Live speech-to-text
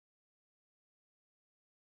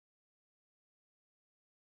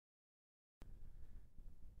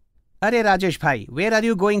Arey Rajesh bhai, where are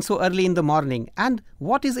you going so early in the morning and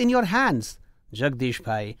what is in your hands? Jagdish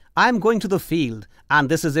bhai, I am going to the field and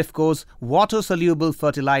this is IFFCO's water-soluble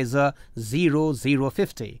fertilizer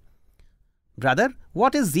 0050. Brother,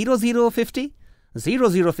 what is 0050?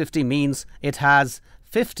 0050 means it has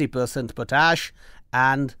 50% potash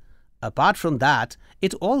and apart from that,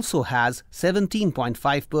 it also has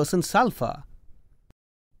 17.5% sulfur.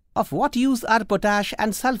 Of what use are potash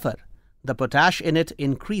and sulfur? The potash in it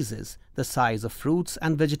increases the size of fruits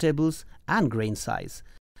and vegetables and grain size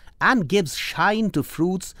and gives shine to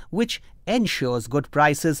fruits which ensures good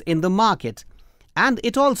prices in the market. And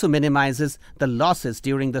it also minimizes the losses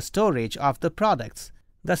during the storage of the products.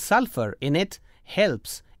 The sulfur in it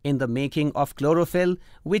helps in the making of chlorophyll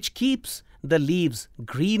which keeps the leaves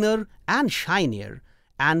greener and shinier,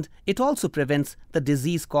 and it also prevents the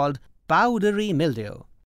disease called powdery mildew.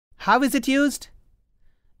 How is it used?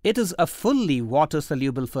 It is a fully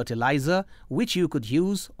water-soluble fertilizer which you could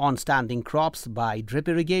use on standing crops by drip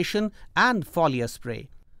irrigation and foliar spray.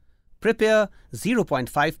 Prepare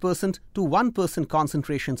 0.5% to 1%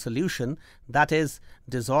 concentration solution, that is,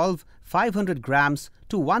 dissolve 500 grams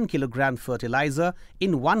to 1 kilogram fertilizer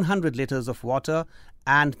in 100 liters of water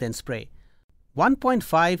and then spray.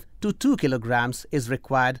 1.5 to 2 kilograms is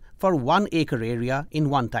required for 1 acre area in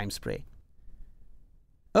one-time spray.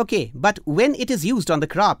 Okay, but when it is used on the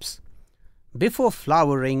crops? Before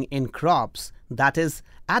flowering in crops, that is,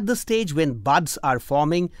 at the stage when buds are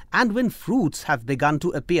forming and when fruits have begun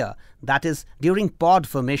to appear, that is, during pod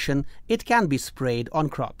formation, it can be sprayed on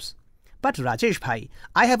crops. But Rajesh bhai,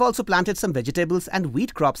 I have also planted some vegetables and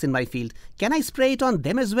wheat crops in my field. Can I spray it on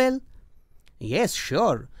them as well? Yes,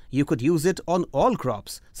 sure. You could use it on all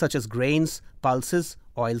crops, such as grains, pulses,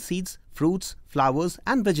 oilseeds, fruits, flowers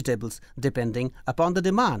and vegetables, depending upon the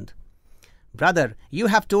demand. Brother, you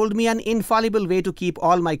have told me an infallible way to keep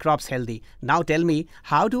all my crops healthy. Now tell me,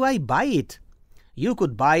 how do I buy it? You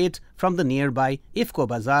could buy it from the nearby IFFCO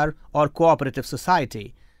Bazaar or Cooperative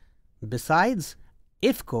Society. Besides,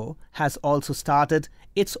 IFFCO has also started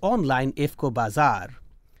its online IFFCO Bazaar.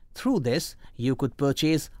 Through this, you could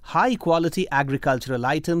purchase high-quality agricultural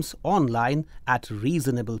items online at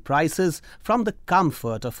reasonable prices from the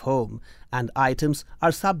comfort of home, and items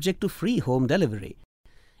are subject to free home delivery.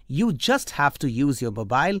 You just have to use your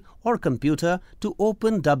mobile or computer to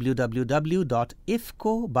open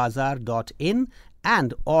www.iffcobazaar.in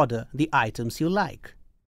and order the items you like.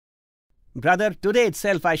 Brother, today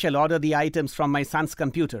itself I shall order the items from my son's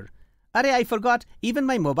computer. Arey, I forgot, even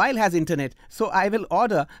my mobile has internet, so I will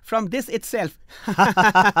order from this itself.